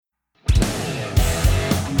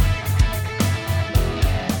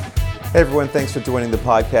Hey everyone, thanks for joining the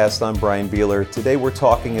podcast. I'm Brian Beeler. Today we're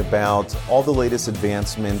talking about all the latest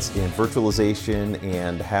advancements in virtualization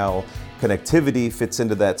and how connectivity fits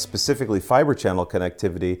into that, specifically fiber channel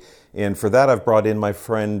connectivity. And for that, I've brought in my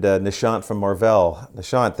friend Nishant from Marvell.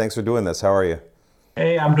 Nishant, thanks for doing this. How are you?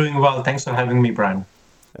 Hey, I'm doing well. Thanks for having me, Brian.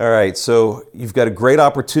 All right, so you've got a great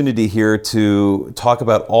opportunity here to talk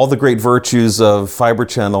about all the great virtues of fiber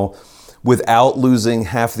channel without losing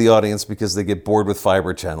half the audience because they get bored with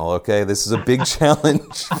fiber channel, okay? This is a big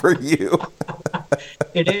challenge for you.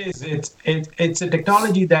 It is. It's a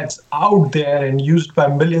technology that's out there and used by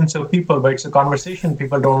millions of people, but it's a conversation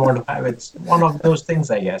people don't want to have. It's one of those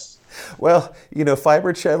things, I guess. Well, you know,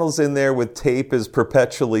 fiber channel's in there with tape is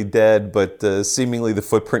perpetually dead, but seemingly the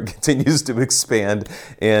footprint continues to expand,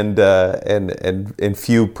 and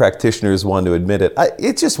few practitioners want to admit it.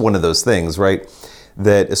 It's just one of those things, right?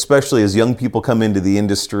 That especially as young people come into the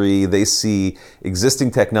industry, they see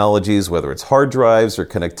existing technologies, whether it's hard drives or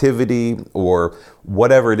connectivity or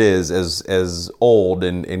whatever it is, as old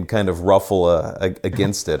and kind of ruffle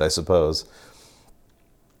against it, I suppose.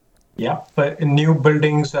 Yeah, but new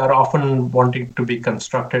buildings are often wanting to be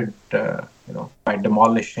constructed, by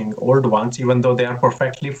demolishing old ones, even though they are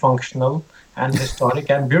perfectly functional and historic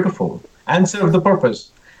and beautiful and serve the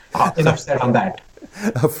purpose. Enough said on that.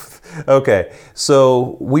 Okay,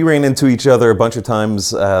 so we ran into each other a bunch of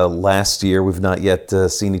times last year. We've not yet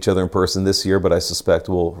seen each other in person this year, but I suspect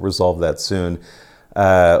we'll resolve that soon.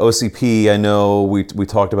 OCP, I know we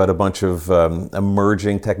talked about a bunch of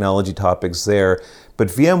emerging technology topics there, but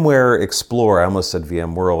VMware Explorer, I almost said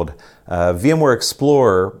VMworld. VMware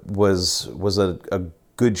Explorer was a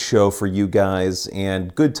good show for you guys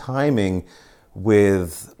and good timing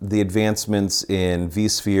with the advancements in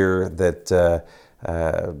vSphere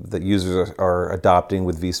that users are adopting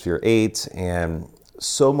with vSphere 8 and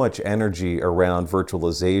so much energy around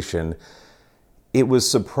virtualization. It was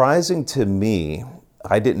surprising to me,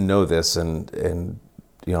 I didn't know this, and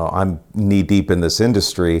you know, I'm knee deep in this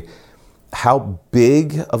industry, how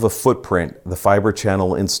big of a footprint the fiber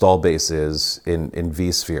channel install base is in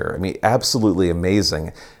vSphere. I mean, absolutely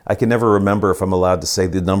amazing. I can never remember if I'm allowed to say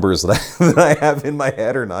the numbers that I have in my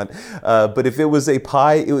head or not. But if it was a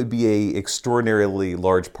pie, it would be an extraordinarily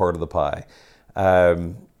large part of the pie.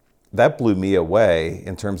 That blew me away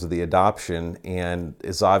in terms of the adoption and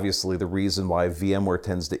is obviously the reason why VMware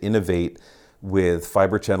tends to innovate with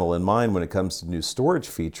fiber channel in mind when it comes to new storage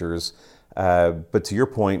features. But to your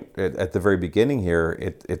point at the very beginning here,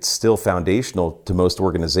 it's still foundational to most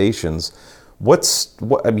organizations.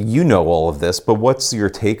 I mean, you know all of this, but what's your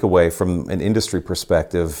takeaway from an industry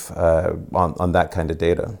perspective on that kind of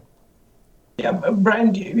data? Yeah,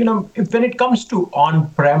 Brian, when it comes to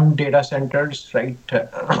on-prem data centers, right,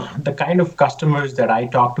 the kind of customers that I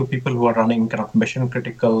talk to, people who are running kind of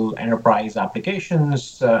mission-critical enterprise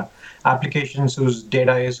applications, applications whose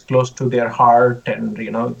data is close to their heart, and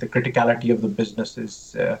the criticality of the business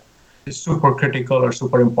is super critical or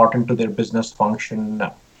super important to their business function.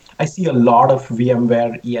 I see a lot of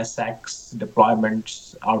VMware ESX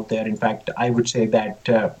deployments out there. In fact, I would say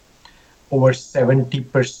that over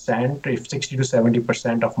 70%, if 60 to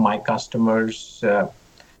 70% of my customers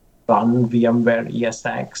run VMware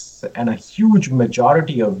ESX, and a huge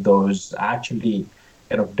majority of those actually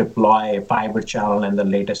deploy fiber channel and the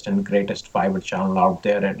latest and greatest fiber channel out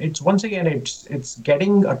there. And it's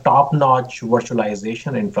getting a top-notch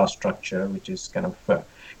virtualization infrastructure, which is kind of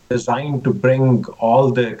designed to bring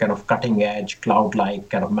all the kind of cutting-edge cloud-like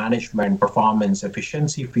kind of management, performance,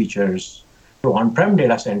 efficiency features to on-prem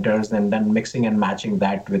data centers, and then mixing and matching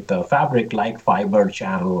that with the fabric-like fiber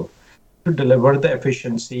channel to deliver the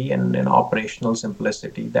efficiency and operational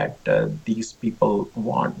simplicity that these people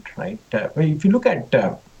want, right? If you look at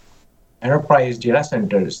enterprise data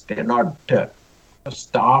centers, they're not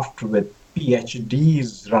staffed with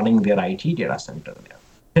PhDs running their IT data center. They're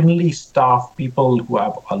thinly staffed people who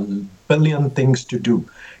have a billion things to do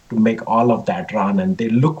to make all of that run, and they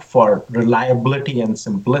look for reliability and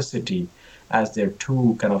simplicity as their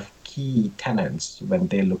two kind of key tenets when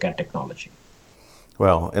they look at technology.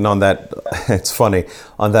 Well, and on that, it's funny,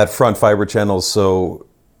 on that front, fiber channels, so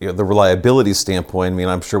the reliability standpoint, I mean,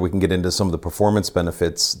 I'm sure we can get into some of the performance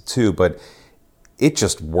benefits too, but it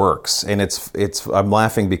just works. And I'm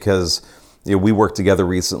laughing because we worked together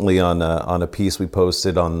recently on a piece we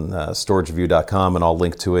posted on storageview.com, and I'll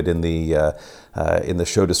link to it in the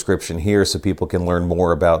show description here so people can learn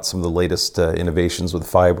more about some of the latest innovations with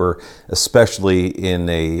fiber, especially in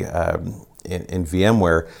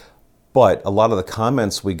VMware. But a lot of the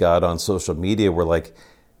comments we got on social media were like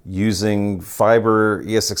using Fibre,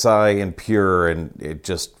 ESXi, and Pure, and it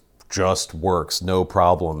just just works, no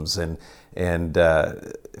problems. And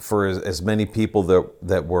for as many people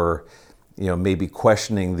that were, maybe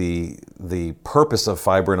questioning the purpose of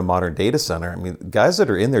fiber in a modern data center, I mean, guys that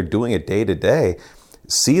are in there doing it day to day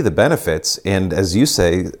see the benefits. And as you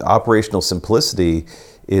say, operational simplicity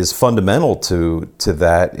is fundamental to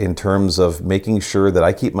that in terms of making sure that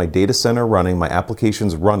I keep my data center running, my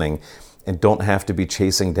applications running, and don't have to be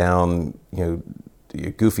chasing down,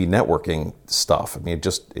 goofy networking stuff. I mean,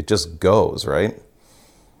 it just goes, right?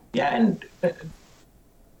 Yeah, and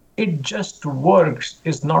it just works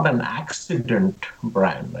is not an accident,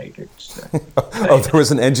 Brian, right? It's Oh, there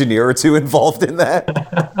was an engineer or two involved in that?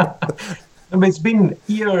 I mean, it's been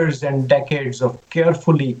years and decades of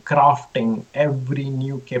carefully crafting every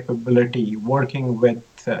new capability, working with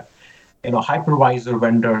hypervisor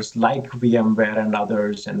vendors like VMware and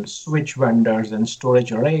others, and switch vendors and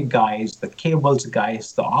storage array guys, the cables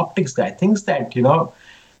guys, the optics guys, things that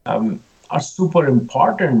are super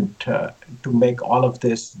important to make all of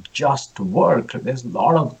this just work. There's a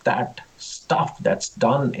lot of that stuff that's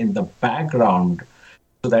done in the background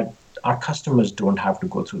so that our customers don't have to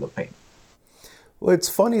go through the pain. Well, it's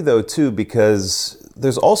funny though too, because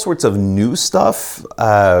there's all sorts of new stuff,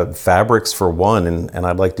 fabrics for one, and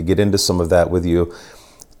I'd like to get into some of that with you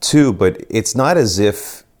too. But it's not as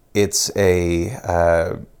if it's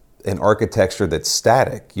an architecture that's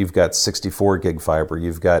static. You've got 64 gig fiber.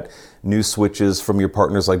 You've got new switches from your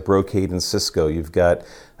partners like Brocade and Cisco. You've got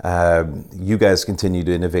you guys continue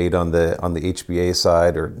to innovate on the HBA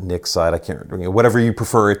side or NIC side. I can't remember, whatever you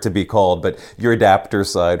prefer it to be called, but your adapter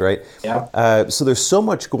side, right? Yeah. So there's so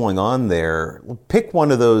much going on there. Pick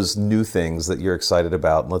one of those new things that you're excited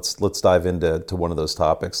about. And let's dive into one of those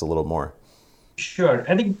topics a little more. Sure.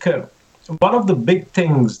 I think one of the big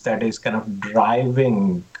things that is kind of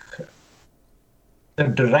driving the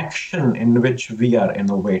direction in which we are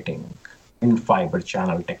innovating in fiber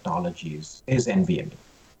channel technologies is NVMe.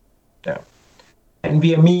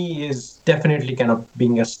 NVMe is definitely kind of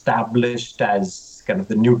being established as kind of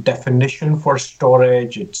the new definition for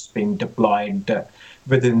storage. It's being deployed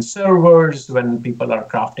within servers when people are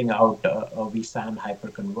crafting out a vSAN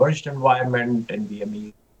hyperconverged environment. NVMe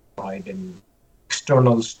is deployed in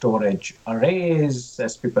external storage arrays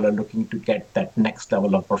as people are looking to get that next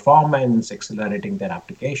level of performance, accelerating their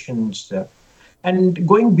applications, and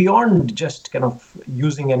going beyond just kind of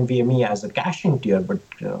using NVMe as a caching tier, but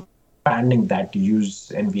expanding that to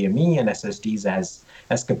use NVMe and SSDs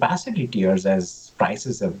as capacity tiers as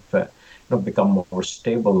prices have become more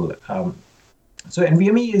stable. So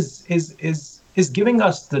NVMe is giving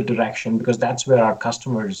us the direction because that's where our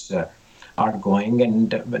customers are going,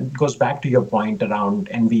 and it goes back to your point around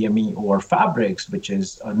NVMe over fabrics, which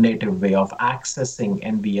is a native way of accessing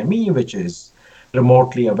NVMe, which is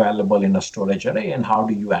remotely available in a storage array, and how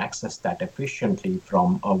do you access that efficiently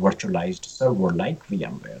from a virtualized server like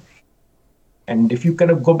VMware. And if you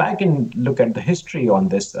kind of go back and look at the history on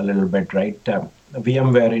this a little bit, right?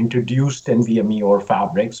 VMware introduced NVMe over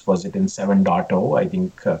fabrics, was it in 7.0? I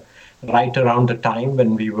think right around the time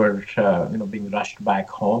when we were being rushed back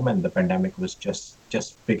home and the pandemic was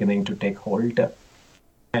just beginning to take hold.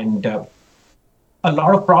 And a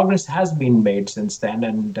lot of progress has been made since then,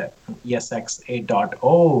 and ESX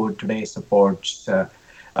 8.0 today supports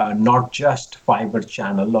not just fiber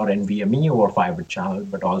channel or NVMe over fiber channel,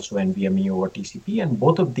 but also NVMe over TCP. And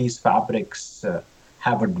both of these fabrics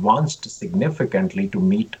have advanced significantly to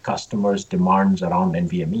meet customers' demands around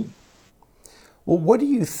NVMe. Well, what do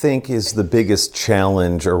you think is the biggest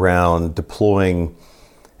challenge around deploying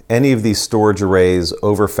any of these storage arrays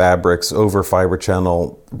over fabrics, over fiber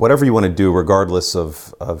channel, whatever you want to do, regardless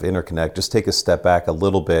of interconnect? Just take a step back a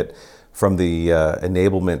little bit from the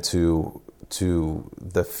enablement to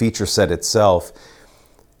the feature set itself.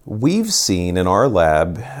 We've seen in our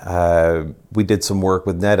lab, we did some work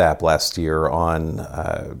with NetApp last year on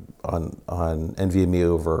NVMe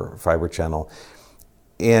over fiber channel.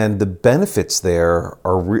 And the benefits there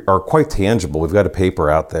are quite tangible. We've got a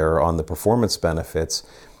paper out there on the performance benefits,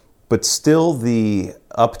 but still the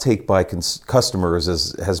uptake by customers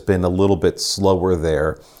has been a little bit slower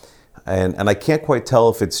there. And I can't quite tell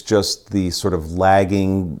if it's just the sort of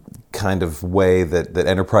lagging kind of way that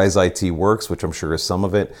enterprise IT works, which I'm sure is some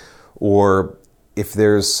of it, or if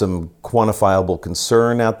there's some quantifiable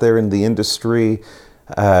concern out there in the industry.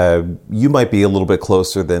 You might be a little bit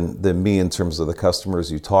closer than me in terms of the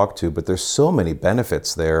customers you talk to, but there's so many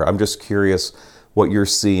benefits there. I'm just curious what you're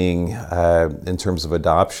seeing in terms of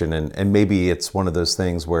adoption, and maybe it's one of those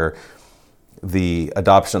things where the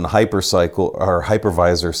adoption hypercycle or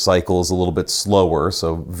hypervisor cycle is a little bit slower,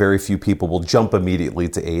 so very few people will jump immediately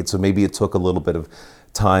to 8. So maybe it took a little bit of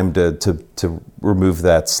time to remove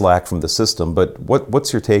that slack from the system. But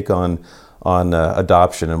what's your take on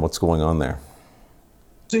adoption and what's going on there?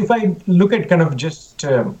 So if I look at kind of just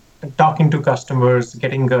talking to customers,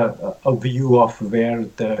 getting a view of where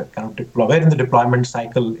the kind of where in the deployment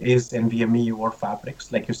cycle is NVMe or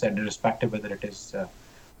Fabrics, like you said, irrespective whether it is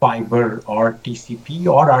Fibre or TCP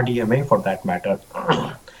or RDMA for that matter,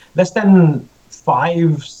 less than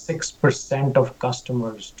 5-6% of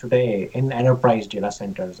customers today in enterprise data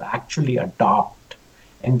centers actually adopt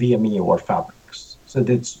NVMe over Fabrics. So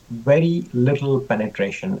there's very little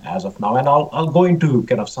penetration as of now, and I'll go into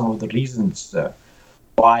kind of some of the reasons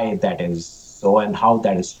why that is so and how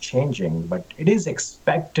that is changing. But it is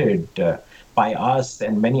expected by us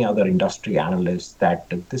and many other industry analysts that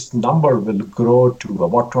this number will grow to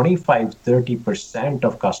about 25-30%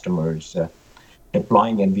 of customers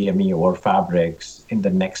deploying NVMe or Fabrics in the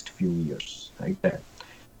next few years. Right?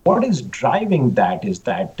 What is driving that is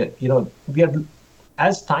that we are,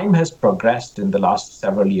 as time has progressed in the last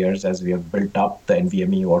several years, as we have built up the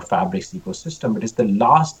NVMe or Fabrics ecosystem, it is the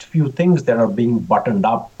last few things that are being buttoned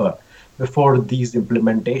up before these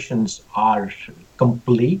implementations are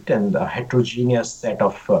complete and a heterogeneous set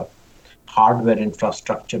of hardware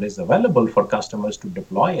infrastructure is available for customers to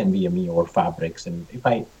deploy NVMe or Fabrics. And if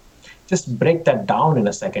I just break that down in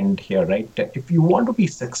a second here, right? If you want to be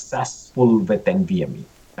successful with NVMe,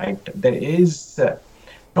 right, there is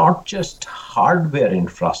not just hardware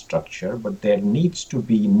infrastructure, but there needs to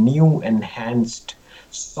be new enhanced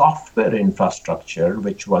software infrastructure,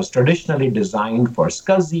 which was traditionally designed for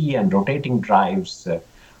SCSI and rotating drives.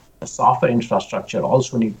 The software infrastructure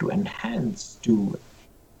also need to enhance to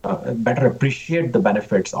better appreciate the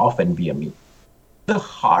benefits of NVMe. The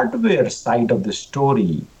hardware side of the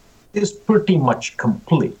story is pretty much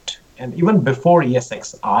complete. And even before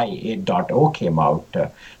ESXi 8.0 came out,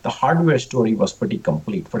 the hardware story was pretty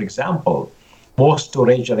complete. For example, most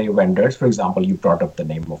storage array vendors, for example, you brought up the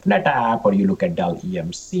name of NetApp, or you look at Dell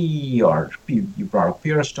EMC, or you brought up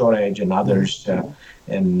Pure Storage and others,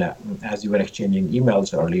 and as you were exchanging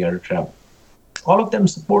emails earlier, all of them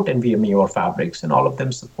support NVMe over Fabrics, and all of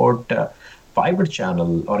them support Fibre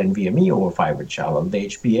channel or NVMe over Fibre channel. The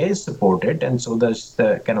HPAs support it, and so there's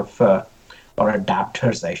the kind of, or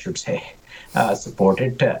adapters, I should say, support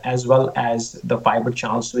it, as well as the Fibre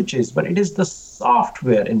channel switches. But it is the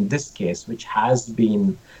software in this case which has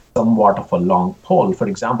been somewhat of a long pole. For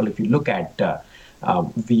example, if you look at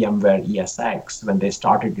VMware ESX, when they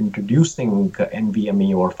started introducing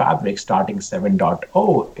NVMe over Fabric starting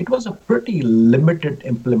 7.0, it was a pretty limited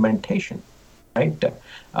implementation. Right?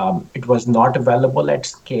 It was not available at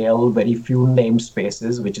scale, very few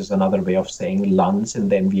namespaces, which is another way of saying LUNs in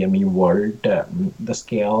the NVMe world. The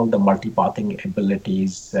scale, the multipathing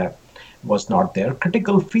abilities was not there.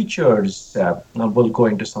 Critical features, we'll go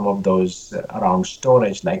into some of those around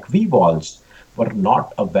storage, like vVols, were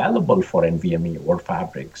not available for NVMe or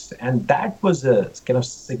Fabrics. And that was a kind of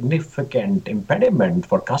significant impediment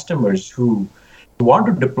for customers who want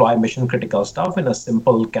to deploy mission critical stuff in a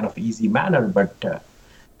simple kind of easy manner, but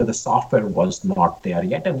the software was not there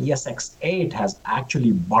yet. And ESX8 has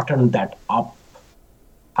actually buttoned that up.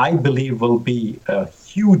 I believe will be a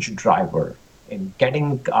huge driver in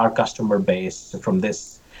getting our customer base from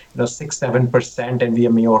this 6-7%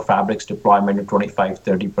 NVMe or Fabrics deployment to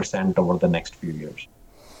 25-30% over the next few years.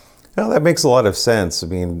 Well, that makes a lot of sense. I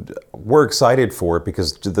mean, we're excited for it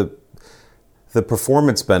because the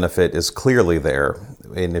performance benefit is clearly there.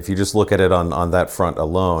 And if you just look at it on that front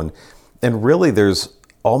alone, and really there's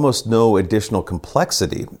almost no additional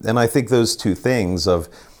complexity. And I think those two things of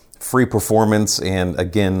free performance and,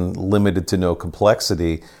 again, limited to no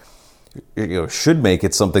complexity, should make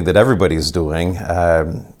it something that everybody's doing.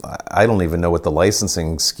 I don't even know what the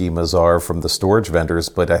licensing schemas are from the storage vendors,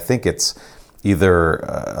 but I think it's either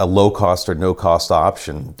a low cost or no cost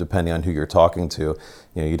option, depending on who you're talking to.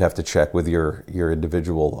 You'd have to check with your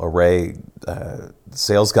individual array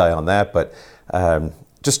sales guy on that, but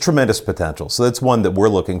just tremendous potential. So that's one that we're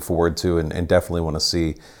looking forward to and definitely want to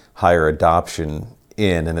see higher adoption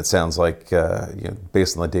in. And it sounds like,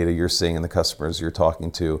 based on the data you're seeing and the customers you're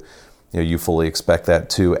talking to, you fully expect that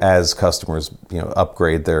too, as customers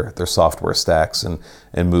upgrade their software stacks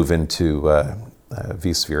and move into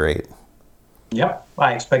vSphere 8. Yep,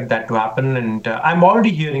 I expect that to happen, and I'm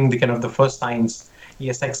already hearing the first signs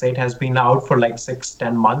ESX8 has been out for like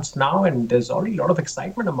 6-10 months now, and there's already a lot of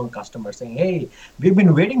excitement among customers saying, "Hey, we've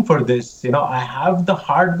been waiting for this. I have the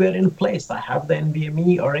hardware in place. I have the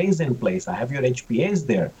NVMe arrays in place. I have your HPAs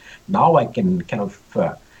there. Now I can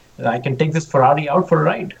I can take this Ferrari out for a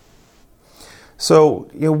ride." So,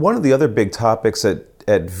 one of the other big topics at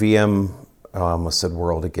VM, I almost said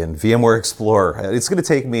World again, VMware Explorer. It's going to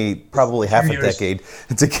take me probably half a decade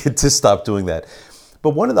to stop doing that.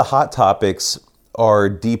 But one of the hot topics are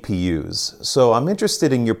DPUs. So I'm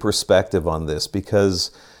interested in your perspective on this because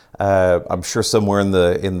I'm sure somewhere in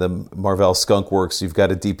the Marvell Skunk Works you've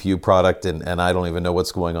got a DPU product, and I don't even know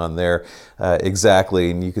what's going on there exactly,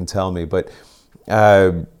 and you can tell me. But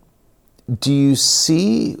how do you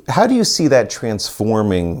see that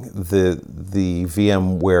transforming the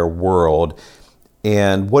VMware world,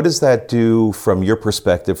 and what does that do from your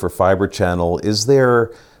perspective for Fibre Channel? Is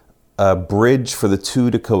there a bridge for the two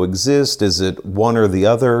to coexist? Is it one or the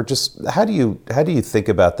other? Just how do you think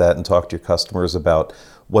about that and talk to your customers about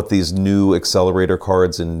what these new accelerator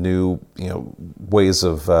cards and new ways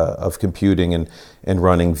of computing and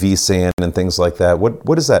running vSAN and things like that?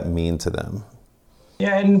 What does that mean to them?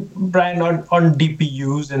 Yeah, and Brian, on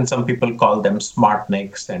DPUs, and some people call them smart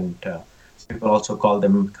NICs, and people also call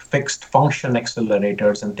them fixed function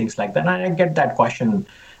accelerators and things like that. And I get that question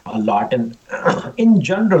a lot. And in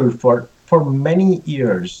general, for many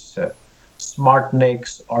years, smart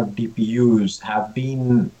NICs or DPUs have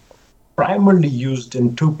been primarily used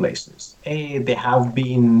in two places. They have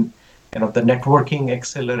been the networking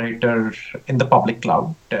accelerator in the public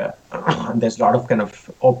cloud. There's a lot of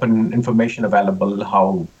open information available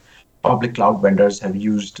how public cloud vendors have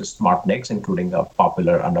used smart NICs, including a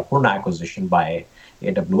popular Annapurna acquisition by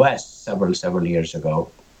AWS several years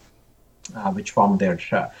ago, which formed their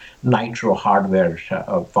Nitro hardware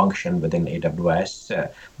function within AWS.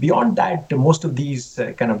 Beyond that, most of these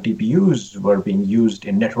kind of DPUs were being used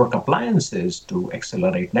in network appliances to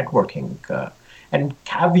accelerate networking. And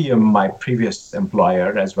Cavium, my previous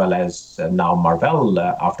employer, as well as now Marvell,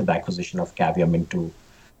 after the acquisition of Cavium into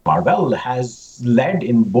Marvell, has led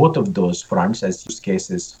in both of those fronts as use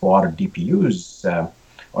cases for DPUs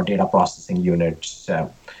or data processing units.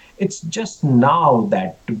 It's just now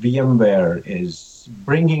that VMware is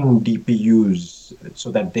bringing DPUs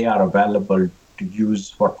so that they are available to use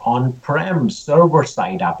for on-prem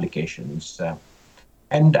server-side applications.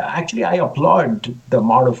 And actually, I applaud the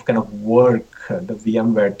amount of work the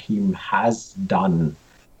VMware team has done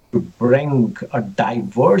to bring a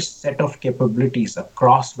diverse set of capabilities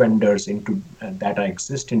across vendors into that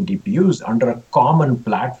exist in DPUs under a common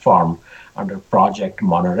platform, under Project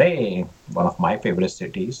Monterey, one of my favorite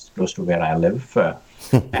cities, close to where I live,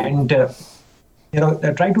 and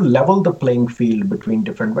try to level the playing field between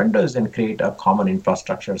different vendors and create a common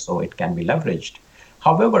infrastructure so it can be leveraged.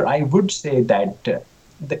 However, I would say that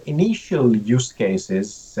the initial use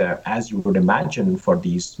cases, as you would imagine, for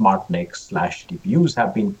these smart NICs/DPUs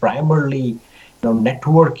have been primarily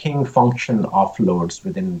networking function offloads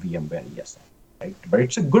within VMware ESX, right? But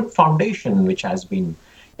it's a good foundation which has been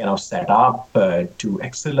set up to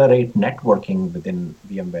accelerate networking within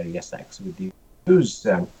VMware ESX with the use.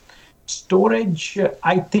 Storage,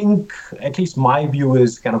 I think, at least my view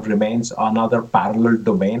is remains another parallel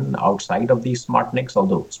domain outside of these smart NICs,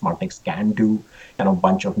 although smart NICs can do a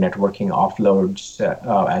bunch of networking offloads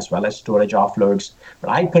as well as storage offloads. But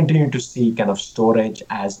I continue to see storage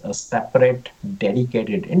as a separate,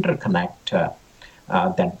 dedicated interconnect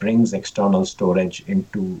that brings external storage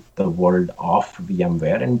into the world of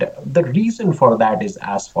VMware. And the reason for that is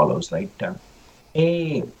as follows, right?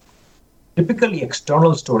 Typically,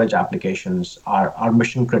 external storage applications are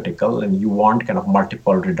mission critical, and you want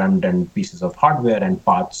multiple redundant pieces of hardware and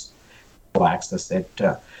paths to access it.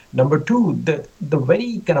 Number two, the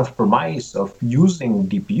very premise of using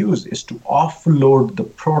DPUs is to offload the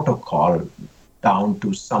protocol down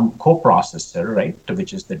to some coprocessor, right,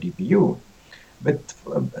 which is the DPU. But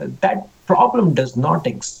that problem does not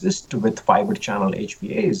exist with Fibre Channel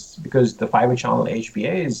HPAs, because the Fibre Channel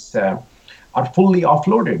HPAs are fully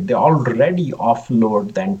offloaded. They already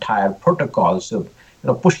offload the entire protocol. So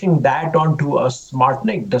pushing that onto a smart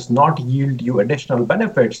NIC does not yield you additional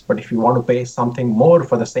benefits. But if you want to pay something more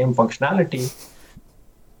for the same functionality,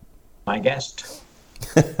 my guest.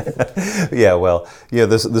 Yeah, well,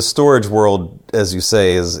 the storage world, as you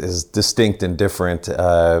say, is distinct and different.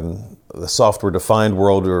 The software-defined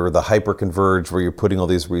world, or the hyper-converged, where you're putting all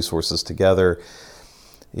these resources together,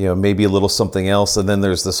 maybe a little something else. And then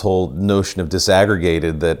there's this whole notion of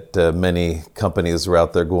disaggregated that many companies are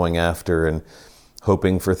out there going after and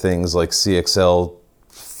hoping for things like CXL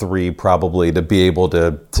 3 probably to be able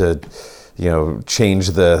to change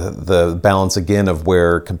the balance again of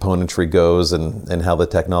where componentry goes and how the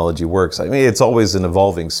technology works. I mean, it's always an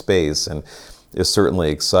evolving space, and it's certainly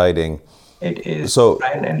exciting. It is, So,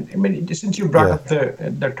 Brian, and I mean, since you brought up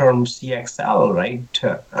the term CXL, right?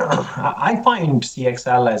 I find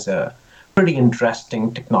CXL as a pretty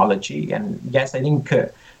interesting technology, and yes, I think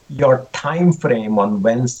your time frame on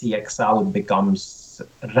when CXL becomes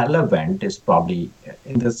relevant is probably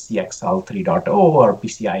in the CXL 3.0 or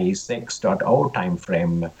PCIe 6.0 time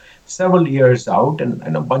frame, several years out,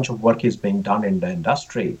 and a bunch of work is being done in the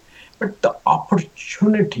industry. But the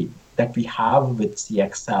opportunity that we have with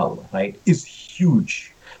CXL, right, is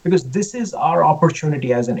huge, because this is our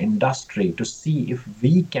opportunity as an industry to see if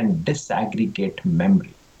we can disaggregate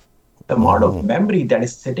memory. The amount of memory that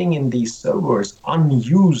is sitting in these servers,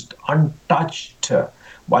 unused, untouched,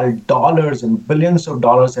 while dollars and billions of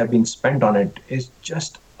dollars have been spent on it, is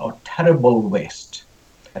just a terrible waste.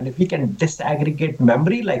 And if we can disaggregate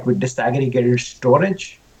memory like we disaggregated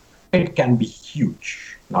storage, it can be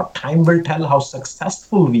huge. Now, time will tell how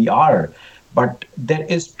successful we are, but there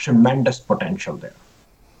is tremendous potential there.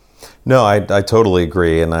 No, I totally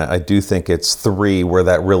agree, and I do think it's 3 where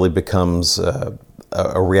that really becomes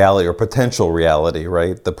a reality or potential reality,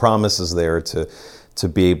 right? The promise is there to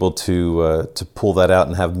be able to pull that out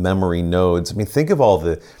and have memory nodes. I mean, think of all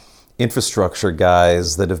the infrastructure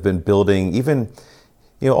guys that have been building even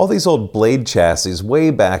all these old blade chassis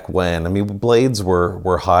way back when. I mean, blades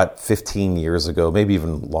were hot 15 years ago, maybe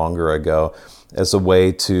even longer ago, as a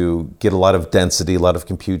way to get a lot of density, a lot of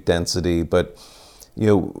compute density. But,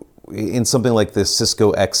 in something like this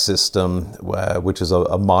Cisco X system, which is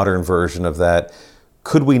a modern version of that,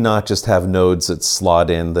 could we not just have nodes that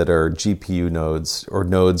slot in that are GPU nodes, or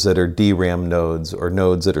nodes that are DRAM nodes, or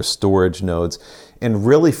nodes that are storage nodes, and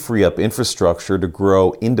really free up infrastructure to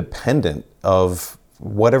grow independent of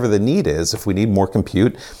whatever the need is? If we need more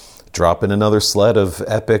compute, drop in another sled of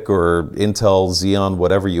EPYC or Intel Xeon,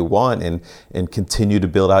 whatever you want, and continue to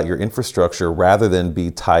build out your infrastructure rather than be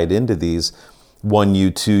tied into these 1U,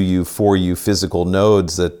 2U, 4U physical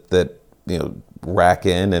nodes that rack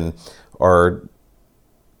in and are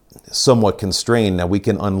somewhat constrained. Now, we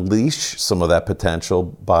can unleash some of that potential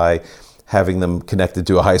by having them connected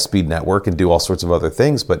to a high-speed network and do all sorts of other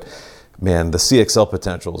things. But man, the CXL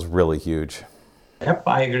potential is really huge. Yep,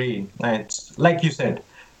 I agree. It's like you said,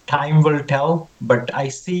 time will tell, but I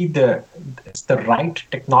see it's the right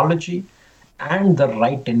technology and the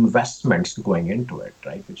right investments going into it,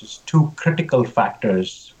 right? Which is 2 critical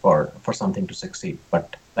factors for something to succeed.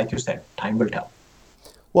 But like you said, time will tell.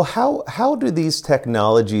 Well, how do these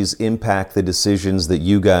technologies impact the decisions that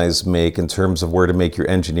you guys make in terms of where to make your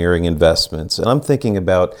engineering investments? And I'm thinking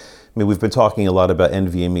about, we've been talking a lot about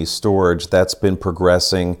NVMe storage. That's been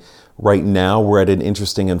progressing. Right now, we're at an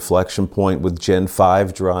interesting inflection point with Gen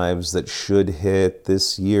 5 drives that should hit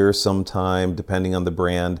this year sometime, depending on the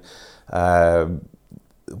brand.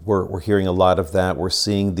 We're hearing a lot of that. We're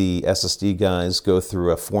seeing the SSD guys go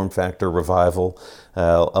through a form factor revival.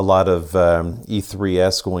 A lot of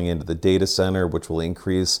E3S going into the data center, which will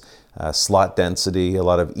increase slot density. A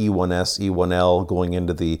lot of E1S, E1L going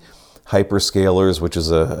into the hyperscalers, which is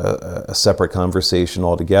a separate conversation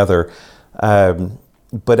altogether.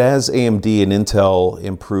 But as AMD and Intel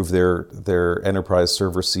improve their enterprise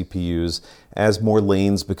server CPUs, as more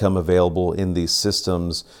lanes become available in these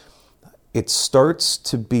systems, it starts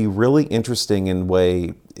to be really interesting in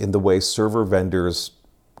the way server vendors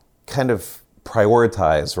kind of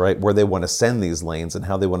prioritize, right, where they want to send these lanes and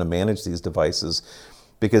how they want to manage these devices.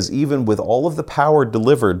 Because even with all of the power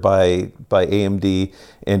delivered by AMD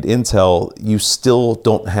and Intel, you still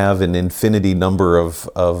don't have an infinity number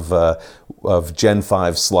of Gen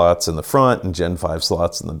 5 slots in the front and Gen 5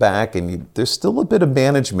 slots in the back. And there's still a bit of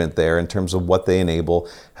management there in terms of what they enable,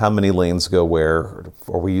 how many lanes go where.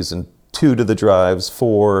 Are we using 2 to the drives,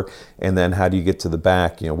 4, and then how do you get to the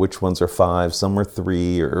back? Which ones are 5, some are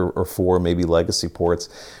 3 or 4, maybe legacy ports.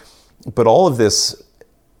 But all of this,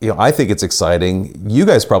 I think it's exciting. You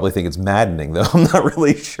guys probably think it's maddening, though. I'm not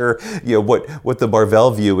really sure, what the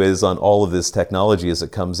Marvell view is on all of this technology as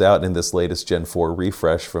it comes out in this latest Gen 4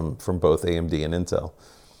 refresh from both AMD and Intel.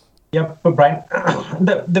 Yep, but Brian,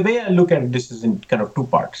 the way I look at this is in kind of 2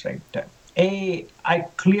 parts, right? I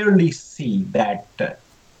clearly see that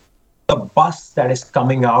the bus that is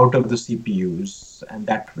coming out of the CPUs, and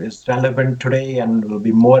that is relevant today and will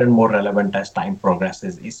be more and more relevant as time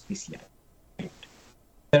progresses, is PCI. Right?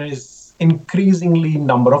 There is increasingly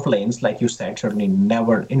number of lanes, like you said, certainly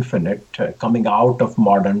never infinite, coming out of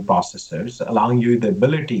modern processors, allowing you the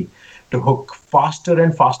ability to hook faster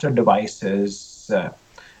and faster devices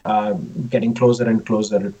getting closer and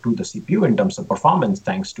closer to the CPU in terms of performance,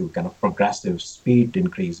 thanks to kind of progressive speed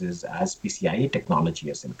increases as PCIe technology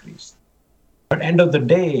has increased. But end of the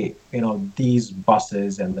day, these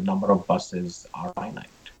buses and the number of buses are finite.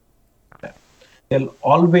 There'll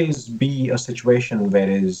always be a situation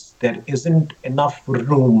where there isn't enough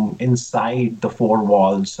room inside the four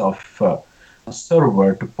walls of a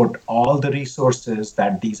server to put all the resources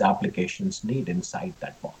that these applications need inside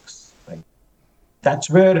that box. Right? That's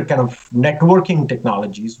where kind of networking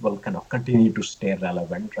technologies will kind of continue to stay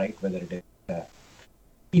relevant, right? Whether it is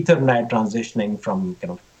Ethernet transitioning from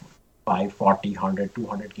kind of 540, 100,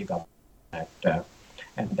 200 gigabit,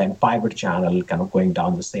 and then fiber channel kind of going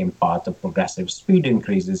down the same path of progressive speed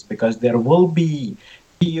increases, because there will be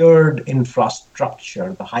tiered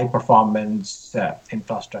infrastructure, the high performance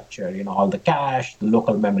infrastructure, all the cache, the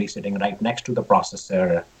local memory sitting right next to the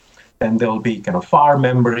processor. Then there'll be kind of far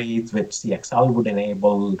memory, which CXL would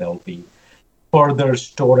enable. There'll be further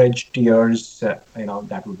storage tiers,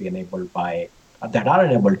 that would be enabled by, that are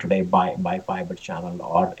enabled today by fiber channel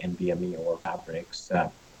or NVMe or fabrics.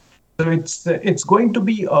 So it's going to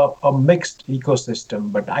be a mixed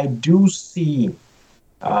ecosystem, but I do see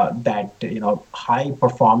that high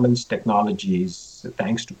performance technologies,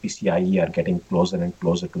 thanks to PCIe, are getting closer and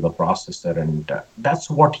closer to the processor, and that's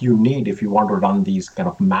what you need if you want to run these kind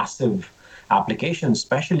of massive applications,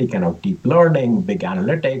 especially kind of deep learning, big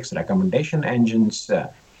analytics, recommendation engines,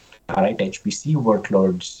 right, HPC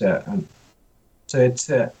workloads. So it's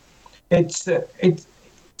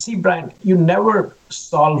see, Brian, you never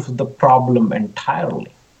solve the problem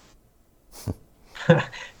entirely.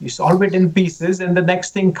 You solve it in pieces, and the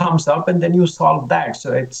next thing comes up, and then you solve that.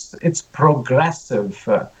 So it's progressive,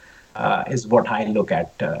 is what I look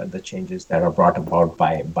at the changes that are brought about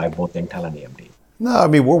by both Intel and AMD. No, I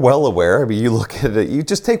mean, we're well aware. I mean, you look at it, you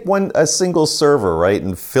just take a single server, right,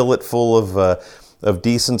 and fill it full of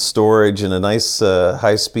decent storage and a nice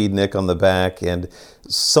high-speed NIC on the back, and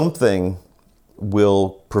something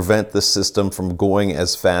will prevent the system from going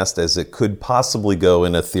as fast as it could possibly go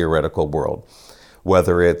in a theoretical world.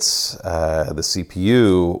 Whether it's the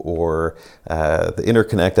CPU or the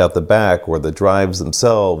interconnect out the back, or the drives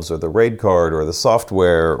themselves, or the RAID card, or the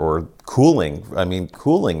software, or cooling. I mean,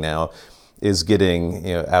 cooling now is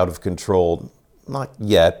getting out of control. Not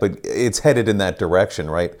yet, but it's headed in that direction,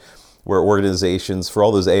 right? Where organizations, for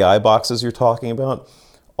all those AI boxes you're talking about,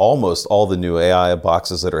 almost all the new AI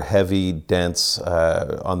boxes that are heavy, dense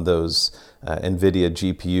on those NVIDIA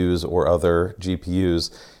GPUs or other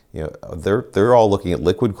GPUs, they're all looking at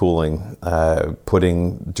liquid cooling.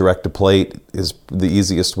 Putting direct to plate is the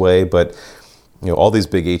easiest way, but all these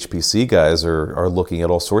big HPC guys are looking at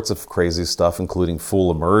all sorts of crazy stuff, including full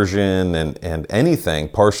immersion and anything,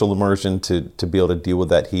 partial immersion to be able to deal with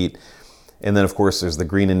that heat. And then, of course, there's the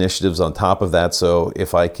green initiatives on top of that. So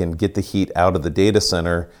if I can get the heat out of the data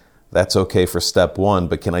center, that's okay for step one.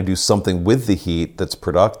 But can I do something with the heat that's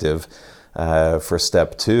productive for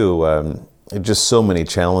step two? Just so many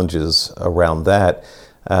challenges around that.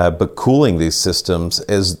 But cooling these systems,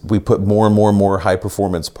 as we put more and more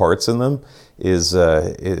high-performance parts in them, is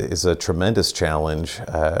a tremendous challenge.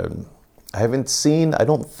 I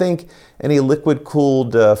don't think, any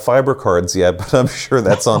liquid-cooled fiber cards yet, but I'm sure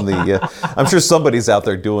that's on the. I'm sure somebody's out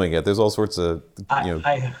there doing it. There's all sorts of.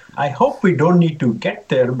 I hope we don't need to get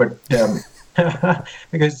there, but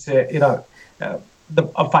because a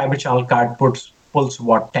fiber channel card pulls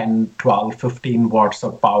what, 10, 12, 15 watts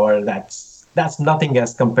of power. That's nothing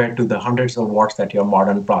as compared to the hundreds of watts that your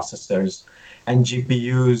modern processors and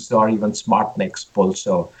GPUs or even smart NICs pull.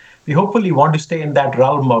 So we hopefully want to stay in that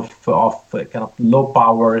realm of kind of low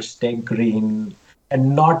power, stay green,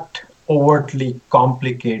 and not overtly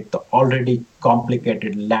complicate the already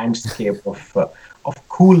complicated landscape of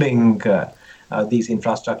cooling these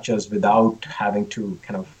infrastructures without having to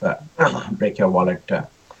kind of break your wallet,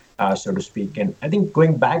 so to speak. And I think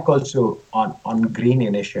going back also on green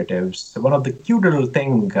initiatives, one of the cute little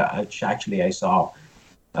things which actually I saw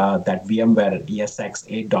that VMware ESX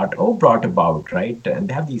 8.0 brought about, right? And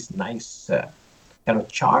they have these nice kind of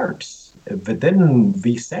charts within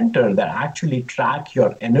vCenter that actually track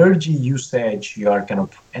your energy usage, your kind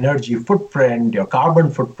of energy footprint, your carbon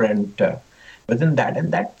footprint within that.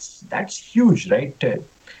 And that's huge, right?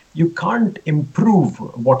 You can't improve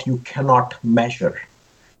what you cannot measure.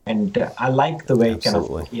 And I like the way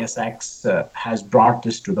Absolutely. kind of ESX has brought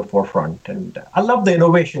this to the forefront. And I love the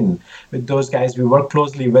innovation with those guys. We work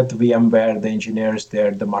closely with VMware, the engineers there,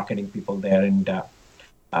 the marketing people there, and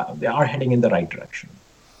they are heading in the right direction.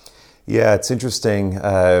 Yeah, it's interesting.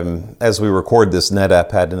 As we record this, NetApp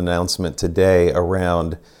had an announcement today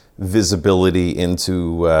around visibility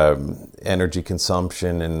into energy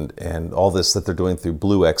consumption and all this that they're doing through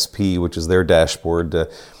Blue XP, which is their dashboard.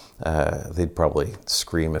 They'd probably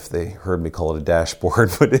scream if they heard me call it a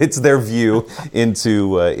dashboard, but it's their view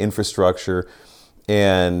into infrastructure.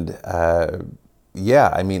 And yeah,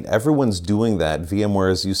 I mean, everyone's doing that.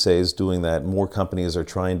 VMware, as you say, is doing that. More companies are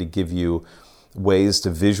trying to give you ways to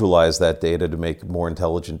visualize that data to make more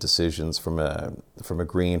intelligent decisions from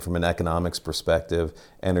an economics perspective,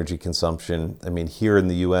 energy consumption. I mean, here in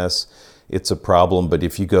the US, it's a problem, but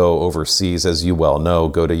if you go overseas, as you well know,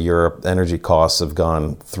 go to Europe, energy costs have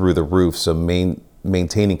gone through the roof. So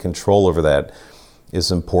maintaining control over that is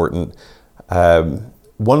important.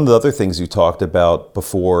 One of the other things you talked about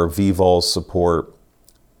before, vVol support,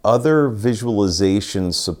 other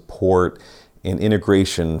visualization support and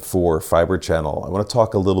integration for Fibre Channel. I want to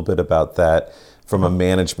talk a little bit about that from a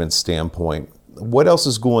management standpoint. What else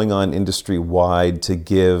is going on industry-wide to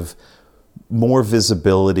give more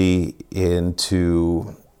visibility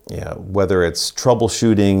into, whether it's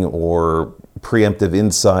troubleshooting or preemptive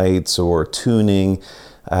insights or tuning,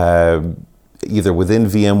 either within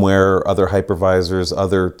VMware, other hypervisors,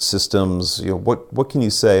 other systems? What can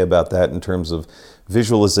you say about that in terms of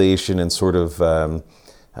visualization and sort of,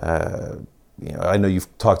 I know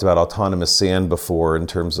you've talked about autonomous SAN before in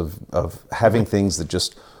terms of having things that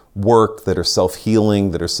just work, that are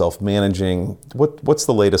self-healing, that are self-managing. What's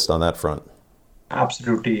the latest on that front?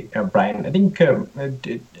 Absolutely, Brian. I think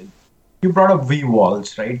you brought up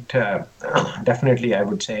vVols, right? Definitely, I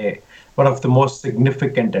would say one of the most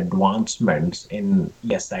significant advancements in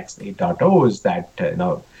ESX 8.0 is that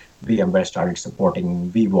VMware started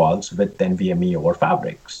supporting vVols with NVMe over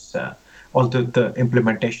fabrics. Although the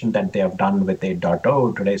implementation that they have done with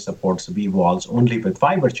 8.0 today supports vVols only with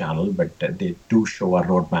Fibre Channel, but they do show a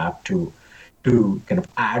roadmap to kind of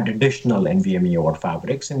add additional NVMe over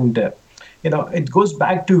fabrics. And it goes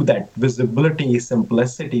back to that visibility,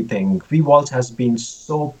 simplicity thing. vVols has been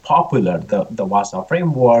so popular. The VASA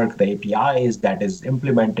framework, the APIs that is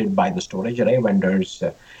implemented by the storage array vendors.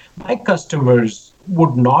 My customers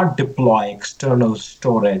would not deploy external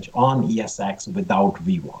storage on ESX without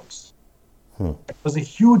vVols. It was a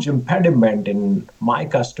huge impediment in my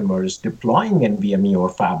customers deploying NVMe or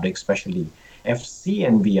Fabric, especially FC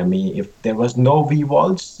NVMe. If there was no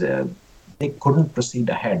vVols, they couldn't proceed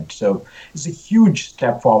ahead. So it's a huge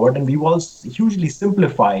step forward, and vVols hugely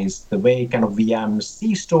simplifies the way kind of VMs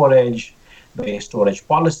see storage, the way storage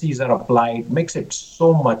policies are applied, makes it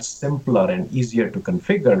so much simpler and easier to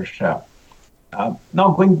configure.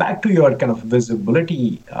 Now, going back to your kind of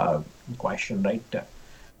visibility question, right?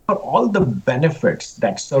 For all the benefits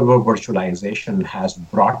that server virtualization has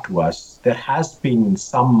brought to us, there has been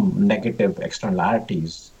some negative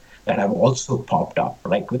externalities that have also popped up,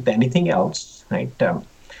 like with anything else, right?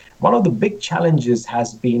 One of the big challenges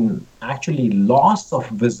has been actually loss of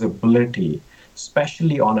visibility,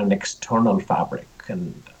 especially on an external fabric.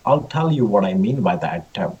 And I'll tell you what I mean by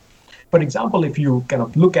that. For example, if you kind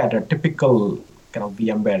of look at a typical kind of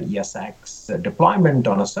VMware ESX deployment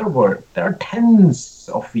on a server, there are tens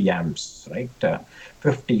of VMs, right?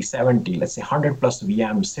 50, 70, let's say 100 plus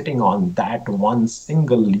VMs sitting on that one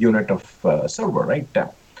single unit of server, right?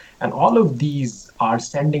 And all of these are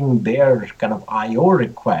sending their kind of I/O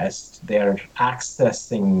requests. They're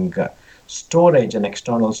accessing storage and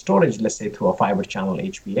external storage, let's say through a Fibre Channel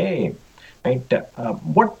HBA, right?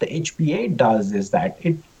 What the HBA does is that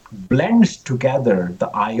it blends together the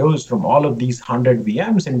IOs from all of these 100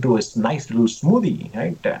 VMs into a nice little smoothie,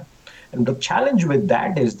 right? And the challenge with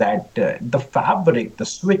that is that the fabric, the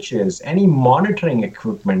switches, any monitoring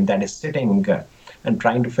equipment that is sitting and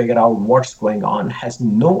trying to figure out what's going on has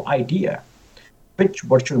no idea which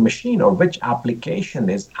virtual machine or which application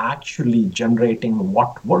is actually generating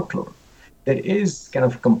what workload. There is kind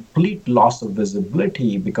of complete loss of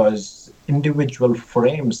visibility because individual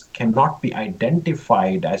frames cannot be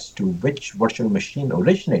identified as to which virtual machine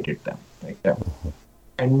originated them. Right?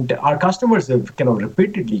 And our customers have kind of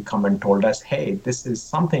repeatedly come and told us, hey, this is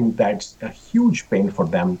something that's a huge pain for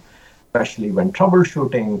them, especially when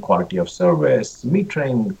troubleshooting, quality of service,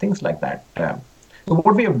 metering, things like that. So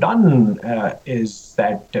what we have done is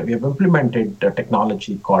that we have implemented a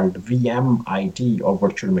technology called VM ID or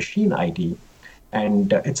Virtual Machine ID,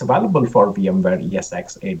 and it's available for VMware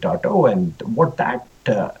ESX 8.0. And what that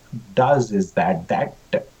does is that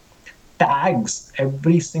tags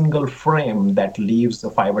every single frame that leaves the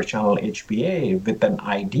Fibre Channel HBA with an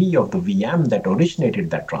ID of the VM that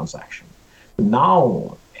originated that transaction.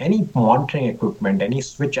 Now, any monitoring equipment, any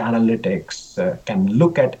switch analytics can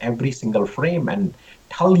look at every single frame and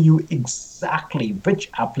tell you exactly which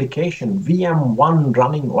application, VM1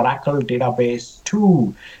 running Oracle database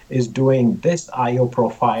 2 is doing this IO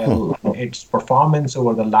profile, its performance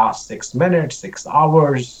over the last 6 minutes, 6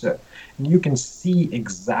 hours. You can see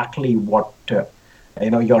exactly what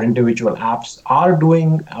your individual apps are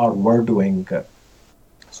doing or were doing,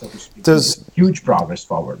 so to speak. Huge progress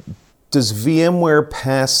forward. Does VMware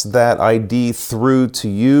pass that ID through to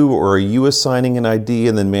you, or are you assigning an ID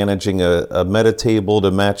and then managing a meta table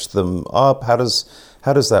to match them up? How does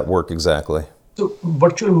that work exactly? So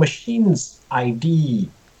virtual machines ID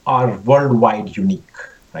are worldwide unique,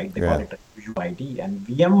 right? They call it a UID, and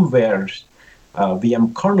VMware's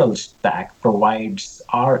VM kernel stack provides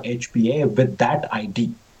our HPA with that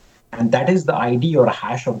ID. And that is the ID, or a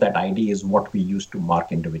hash of that ID is what we use to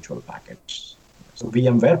mark individual packets. So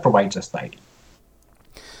VMware provides us the ID.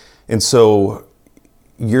 And so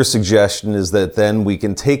your suggestion is that then we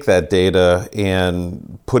can take that data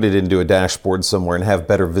and put it into a dashboard somewhere and have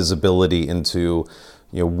better visibility into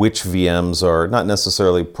which VMs are not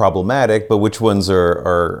necessarily problematic, but which ones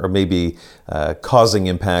are maybe causing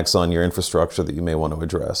impacts on your infrastructure that you may want to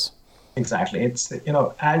address. Exactly. It's,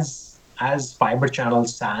 as fiber channel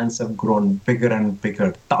SANs have grown bigger and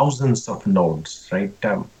bigger, thousands of nodes, right?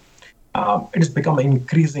 It has become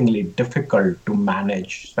increasingly difficult to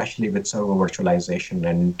manage, especially with server virtualization.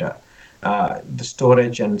 And the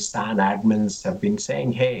storage and SAN admins have been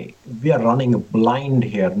saying, hey, we are running blind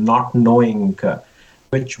here, not knowing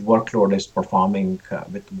which workload is performing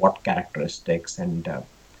with what characteristics. And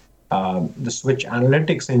the switch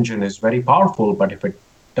analytics engine is very powerful, but if it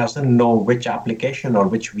doesn't know which application or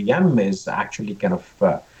which VM is actually kind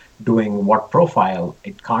of doing what profile,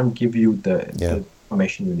 it can't give you the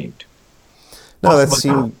information you need. No,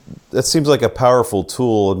 that seems like a powerful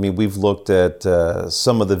tool. I mean, we've looked at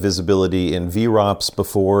some of the visibility in VROPs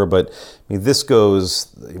before, but I mean, this goes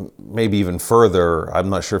maybe even further. I'm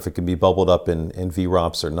not sure if it can be bubbled up in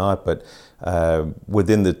VROPs or not, but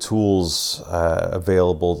within the tools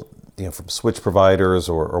available, from switch providers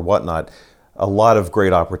or whatnot, a lot of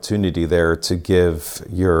great opportunity there to give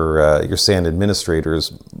your SAN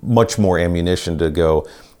administrators much more ammunition to go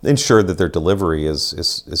ensure that their delivery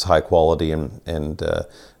is high quality and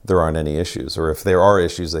there aren't any issues, or if there are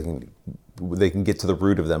issues, they can get to the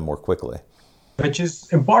root of them more quickly. Which is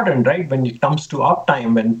important, right? When it comes to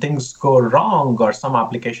uptime, when things go wrong or some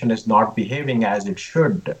application is not behaving as it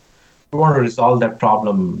should, we want to resolve that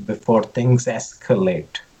problem before things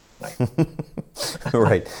escalate. Right.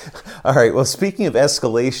 Right. All right. Well, speaking of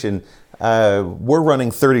escalation, we're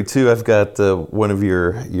running 32. I've got one of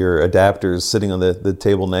your adapters sitting on the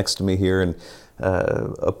table next to me here, and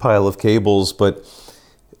a pile of cables. But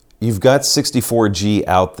you've got 64G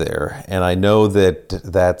out there, and I know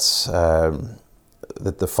that's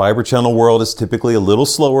that the fiber channel world is typically a little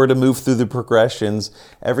slower to move through the progressions.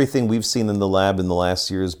 Everything we've seen in the lab in the last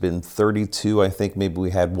year has been 32. I think maybe we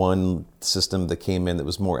had one system that came in that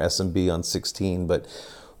was more SMB on 16. But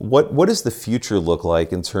what does the future look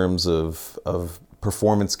like in terms of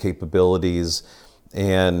performance capabilities,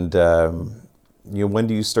 and when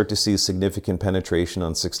do you start to see significant penetration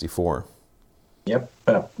on 64? Yep,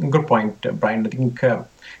 good point, Brian. I think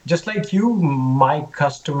just like you, my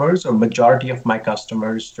customers, or majority of my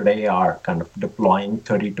customers today, are kind of deploying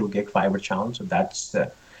 32 gig fiber channel. So that's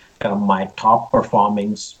my top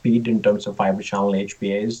performing speed in terms of fiber channel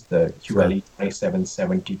HPAs, the QLE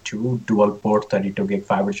 2772 dual port 32 gig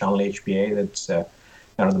fiber channel HPA. That's kind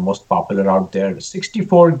of the most popular out there.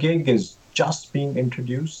 64 gig is just being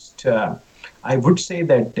introduced. I would say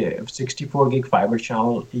that 64 gig fiber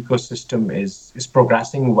channel ecosystem is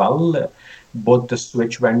progressing well. Both the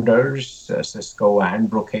switch vendors, Cisco and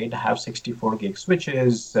Brocade, have 64 gig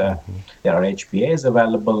switches. There are HPAs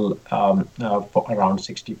available for around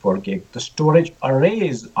 64 gig. The storage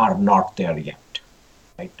arrays are not there yet,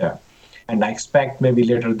 right? And I expect maybe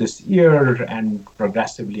later this year and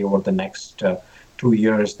progressively over the next 2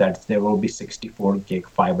 years that there will be 64 gig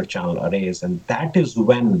fiber channel arrays. And that is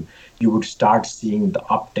when you would start seeing the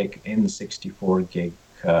uptick in 64 gig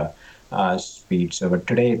speed. So but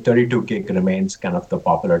today, 32 gig remains kind of the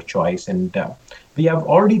popular choice. And we are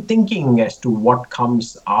already thinking as to what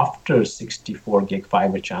comes after 64 gig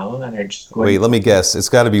fiber channel. And it's going. Wait, let me guess. It's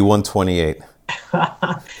got to be 128.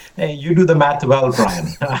 Hey, you do the math well, Brian.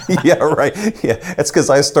 Yeah, right. Yeah, it's because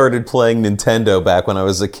I started playing Nintendo back when I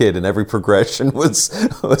was a kid, and every progression was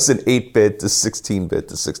an 8-bit to 16-bit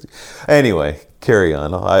to 60. Anyway, carry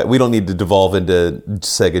on. We don't need to devolve into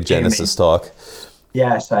Sega Genesis talk.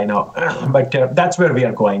 Yes, I know. But that's where we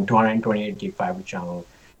are going, 228 gig fiber channel.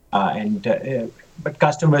 And but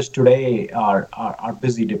customers today are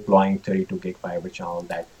busy deploying 32 gig fiber channel.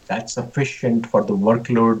 That's sufficient for the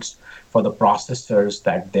workloads, for the processors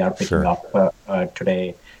that they are picking Sure. up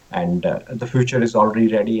today. And the future is already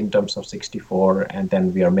ready in terms of 64, and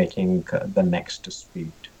then we are making the next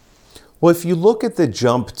speed. Well, if you look at the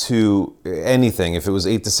jump to anything, if it was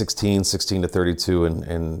 8 to 16, 16 to 32,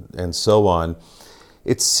 and so on,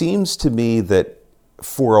 it seems to me that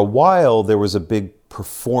for a while there was a big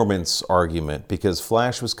performance argument because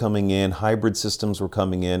flash was coming in, hybrid systems were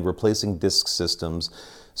coming in, replacing disk systems.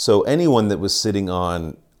 So anyone that was sitting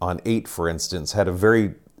on 8, for instance, had a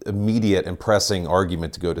very immediate and pressing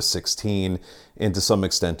argument to go to 16 and to some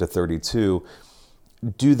extent to 32.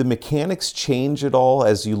 Do the mechanics change at all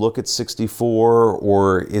as you look at 64,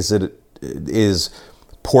 or is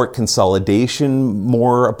port consolidation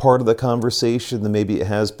more a part of the conversation than maybe it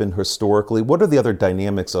has been historically? What are the other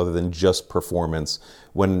dynamics other than just performance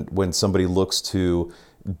when somebody looks to,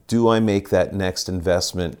 do I make that next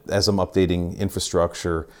investment as I'm updating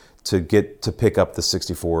infrastructure to get to pick up the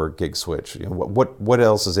 64 gig switch? What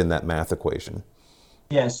else is in that math equation?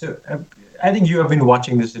 Yeah, so I think you have been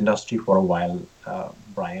watching this industry for a while,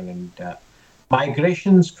 Brian, and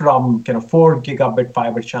migrations from kind of 4 gigabit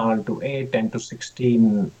fiber channel to 8 and to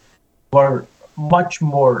 16 were much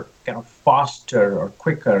more kind of faster or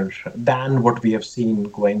quicker than what we have seen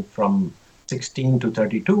going from 16 to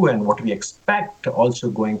 32, and what we expect also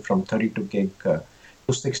going from 32 gig to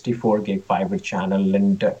 64 gig fiber channel.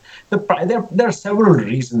 And there are several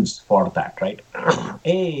reasons for that, right?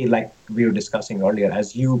 A, like we were discussing earlier,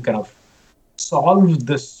 as you kind of solve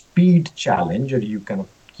the speed challenge, or you kind of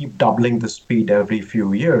keep doubling the speed every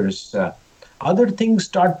few years, other things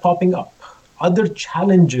start popping up. Other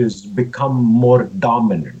challenges become more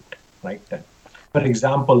dominant, right? For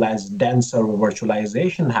example, as dense server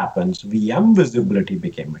virtualization happens, VM visibility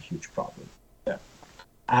became a huge problem.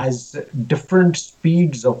 As different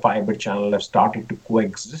speeds of fiber channel have started to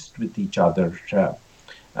coexist with each other,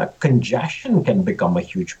 congestion can become a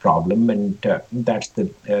huge problem, and that's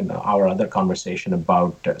our other conversation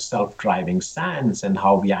about self-driving SANs and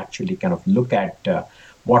how we actually kind of look at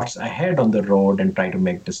what's ahead on the road and try to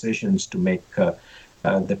make decisions to make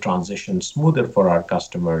the transition smoother for our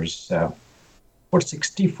customers. For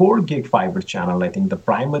 64 gig fiber channel, I think the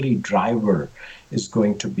primary driver is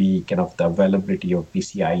going to be kind of the availability of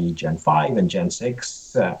PCIe Gen 5 and Gen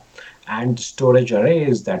 6 and storage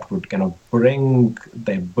arrays that would kind of bring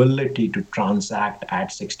the ability to transact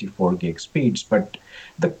at 64 gig speeds. But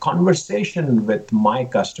the conversation with my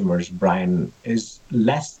customers, Brian, is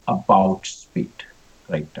less about speed.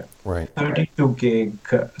 Right. 32 gig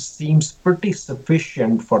seems pretty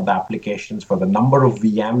sufficient for the applications, for the number of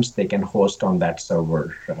VMs they can host on that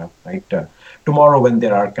server, tomorrow, when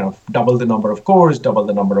there are kind of double the number of cores, double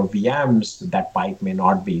the number of VMs, that pipe may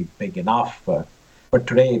not be big enough. But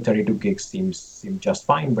today, 32 gigs seems just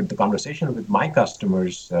fine. But the conversation with my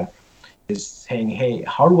customers is saying, hey,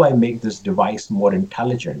 how do I make this device more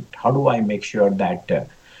intelligent? How do I make sure that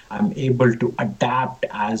I'm able to adapt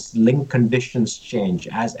as link conditions change,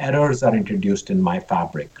 as errors are introduced in my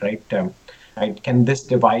fabric, right? Can this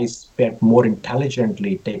device get more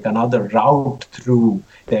intelligently take another route through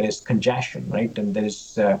there is congestion, right? And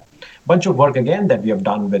there's a bunch of work again that we have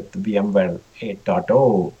done with VMware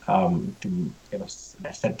 8.0 to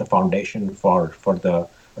set the foundation for the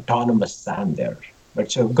autonomous SAN there.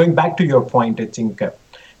 But so going back to your point, I think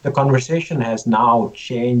the conversation has now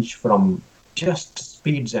changed from just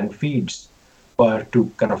speeds and feeds, but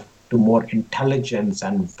to more intelligence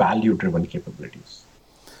and value-driven capabilities.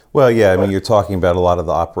 Well, yeah, I mean, you're talking about a lot of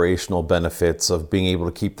the operational benefits of being able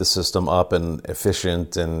to keep the system up and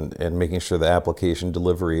efficient and making sure the application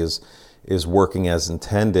delivery is working as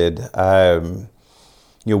intended.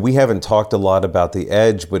 We haven't talked a lot about the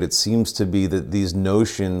edge, but it seems to be that these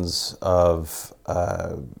notions of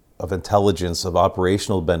intelligence, of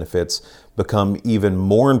operational benefits, become even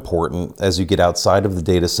more important as you get outside of the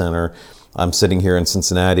data center. I'm sitting here in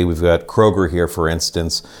Cincinnati. We've got Kroger here, for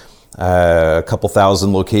instance, a couple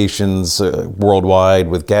thousand locations worldwide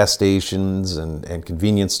with gas stations and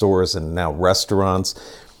convenience stores and now restaurants.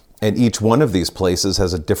 And each one of these places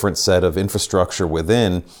has a different set of infrastructure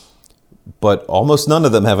within, but almost none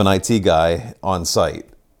of them have an IT guy on site.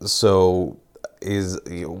 So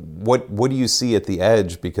what do you see at the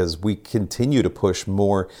edge? Because we continue to push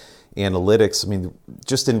more analytics. I mean,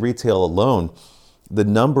 just in retail alone, the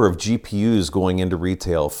number of GPUs going into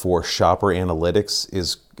retail for shopper analytics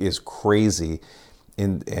is crazy,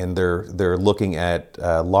 and they're looking at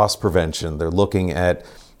loss prevention. They're looking at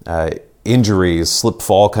injuries, slip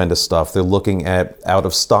fall kind of stuff. They're looking at out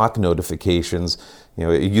of stock notifications.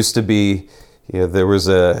 It used to be, Yeah, there was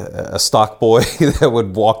a stock boy that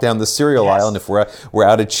would walk down the cereal aisle, and if we're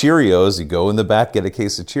out of Cheerios, you go in the back, get a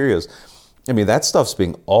case of Cheerios. I mean, that stuff's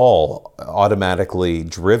being all automatically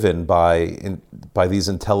driven by these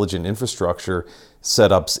intelligent infrastructure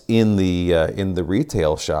setups in the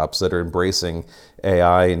retail shops that are embracing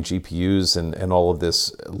AI and GPUs and all of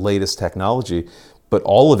this latest technology. But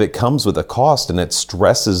all of it comes with a cost, and it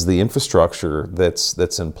stresses the infrastructure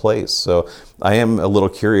that's in place. So I am a little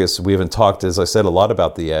curious. We haven't talked, as I said, a lot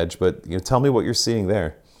about the edge, but tell me what you're seeing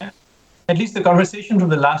there. At least the conversation from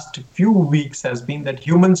the last few weeks has been that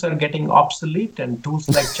humans are getting obsolete, and tools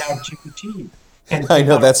like ChatGPT can I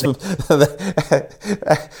know that's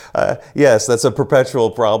yes, that's a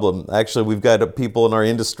perpetual problem. Actually, we've got people in our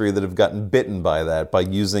industry that have gotten bitten by that, by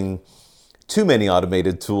using too many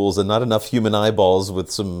automated tools and not enough human eyeballs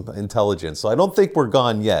with some intelligence. So I don't think we're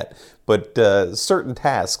gone yet, but certain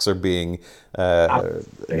tasks are being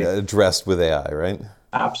addressed with AI, right?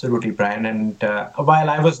 Absolutely, Brian. And while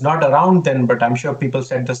I was not around then, but I'm sure people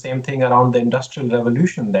said the same thing around the Industrial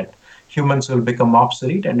Revolution, that humans will become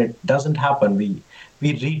obsolete, and it doesn't happen. We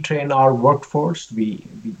retrain our workforce. We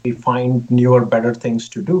find newer, better things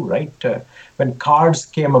to do, right? When cars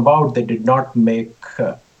came about, they did not make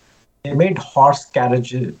they made horse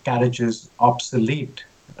carriages obsolete,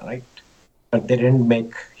 right? But they didn't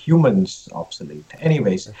make humans obsolete.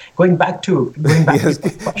 Anyways, going back to yes. to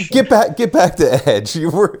the question. Get back to Edge. You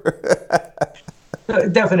were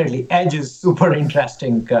Definitely, Edge is super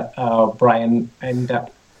interesting, Brian, and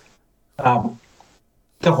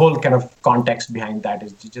the whole kind of context behind that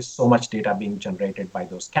is just so much data being generated by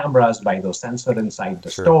those cameras, by those sensors inside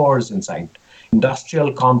the stores, inside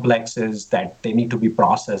industrial complexes, that they need to be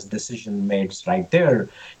processed, decision made right there.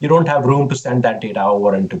 You don't have room to send that data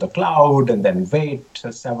over into the cloud and then wait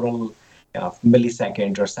several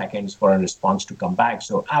milliseconds or seconds for a response to come back.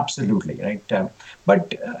 So absolutely, right?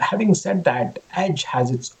 But having said that, Edge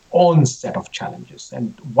has its own set of challenges.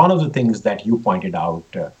 And one of the things that you pointed out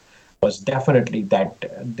was definitely that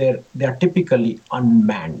they're typically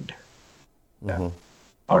unmanned.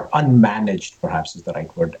 Or unmanaged, perhaps is the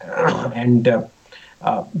right word. And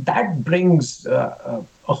that brings a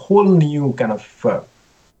whole new kind of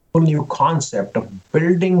whole new concept of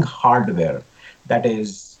building hardware that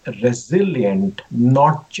is resilient,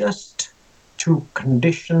 not just to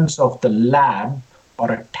conditions of the lab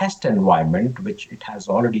or a test environment, which it has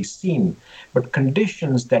already seen, but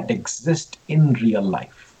conditions that exist in real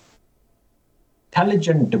life.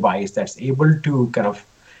 Intelligent device that's able to kind of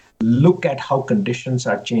look at how conditions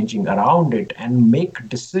are changing around it and make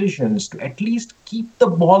decisions to at least keep the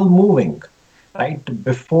ball moving, right?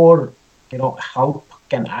 Before, help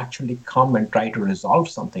can actually come and try to resolve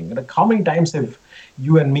something. Like, how many times have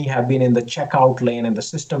you and me have been in the checkout lane and the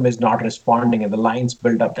system is not responding and the lines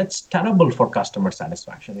build up? That's terrible for customer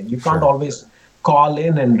satisfaction. And you can't always call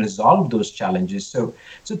in and resolve those challenges. So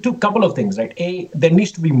couple of things, right? There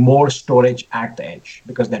needs to be more storage at the edge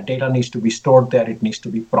because that data needs to be stored there. It needs to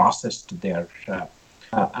be processed there.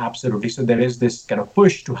 Absolutely. So there is this kind of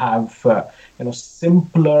push to have,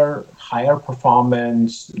 simpler, higher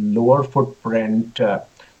performance, lower footprint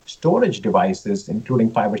storage devices,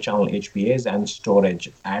 including fiber channel HBAs and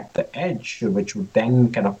storage at the edge, which would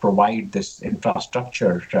then kind of provide this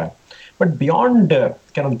infrastructure. But beyond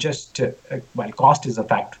kind of just, while cost is a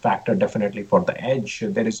factor definitely for the edge,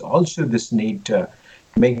 there is also this need to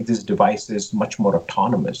make these devices much more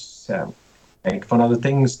autonomous. Right? One of the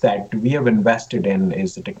things that we have invested in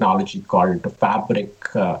is a technology called Fabric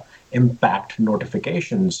impact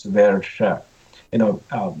notifications, where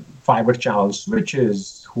fiber channel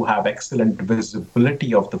switches who have excellent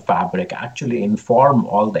visibility of the fabric actually inform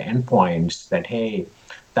all the endpoints that, hey,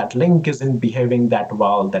 that link isn't behaving that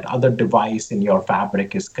well, that other device in your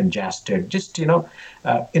fabric is congested. Just,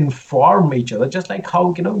 inform each other, just like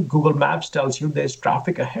how, Google Maps tells you there's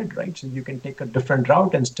traffic ahead, right? So you can take a different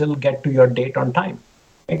route and still get to your date on time.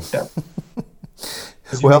 Right?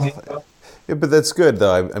 Well, yeah, but that's good,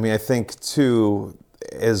 though. I mean, I think, too,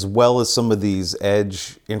 as well as some of these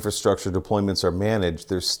edge infrastructure deployments are managed,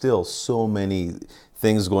 there's still so many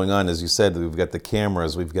things going on. As you said, we've got the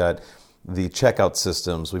cameras, we've got the checkout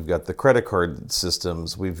systems, we've got the credit card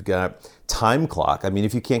systems, we've got time clock. I mean,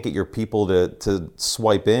 if you can't get your people to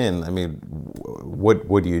swipe in, I mean,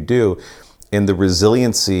 what do you do? And the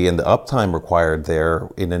resiliency and the uptime required there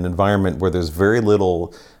in an environment where there's very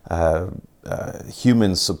little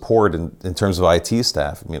human support in terms of IT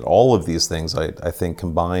staff. I mean, all of these things I think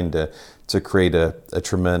combine to create a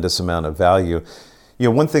tremendous amount of value.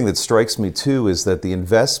 One thing that strikes me too is that the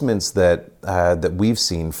investments that we've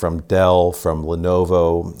seen from Dell, from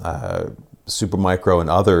Lenovo, Supermicro, and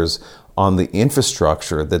others on the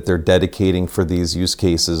infrastructure that they're dedicating for these use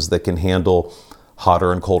cases that can handle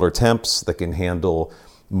hotter and colder temps, that can handle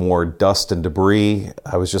more dust and debris.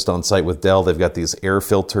 I was just on site with Dell. They've got these air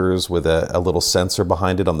filters with a little sensor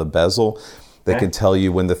behind it on the bezel that can tell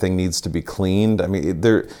you when the thing needs to be cleaned. I mean,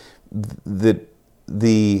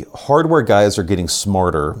 the hardware guys are getting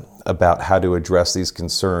smarter about how to address these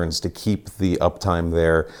concerns to keep the uptime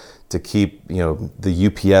there, to keep the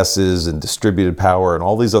UPSs and distributed power and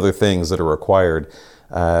all these other things that are required.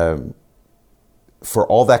 For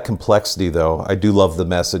all that complexity, though, I do love the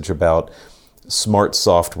message about smart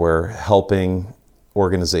software helping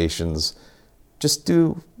organizations just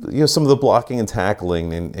do some of the blocking and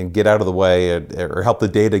tackling and get out of the way, or help the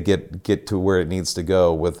data get to where it needs to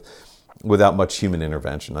go without much human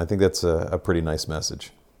intervention. I think that's a pretty nice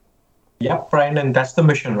message. Yeah, Brian, and that's the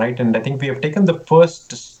mission, right? And I think we have taken the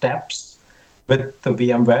first steps with the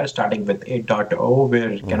VMware, starting with 8.0,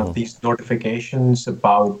 where kind of these notifications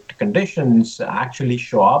about conditions actually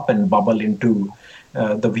show up and bubble into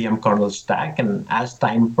the VM kernel stack. And as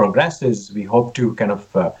time progresses, we hope to kind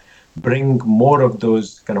of bring more of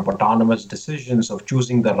those kind of autonomous decisions of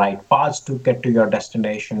choosing the right paths to get to your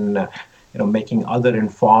destination, making other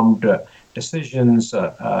informed decisions,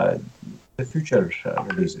 the future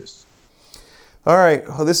releases. All right.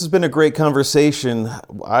 Well, this has been a great conversation.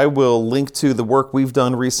 I will link to the work we've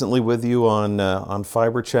done recently with you on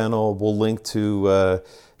Fibre channel. We'll link to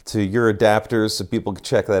your adapters so people can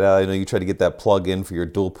check that out. I know you try to get that plug in for your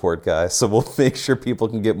dual port guy, so we'll make sure people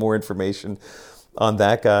can get more information on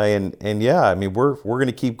that guy. And yeah, I mean, we're going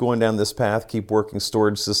to keep going down this path, keep working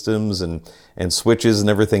storage systems and switches and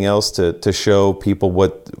everything else to show people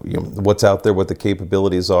what's out there, what the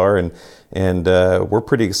capabilities are, and we're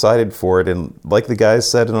pretty excited for it. And like the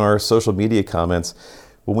guys said in our social media comments,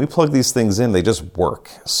 when we plug these things in, they just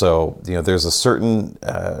work. So there's a certain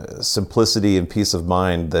simplicity and peace of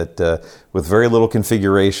mind that with very little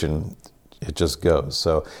configuration, it just goes.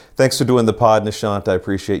 So thanks for doing the pod, Nishant. I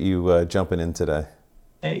appreciate you jumping in today.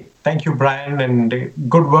 Hey, thank you, Brian, and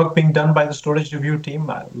good work being done by the Storage Review team.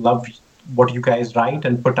 I love what you guys write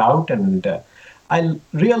and put out, and I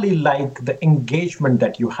really like the engagement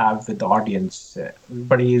that you have with the audience.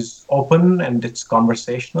 Everybody is open and it's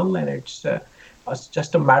conversational, and it's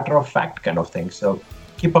just a matter of fact kind of thing. So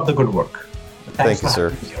keep up the good work. Thank you,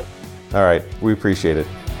 sir. All right, we appreciate it.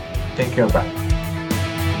 Take care, Brian.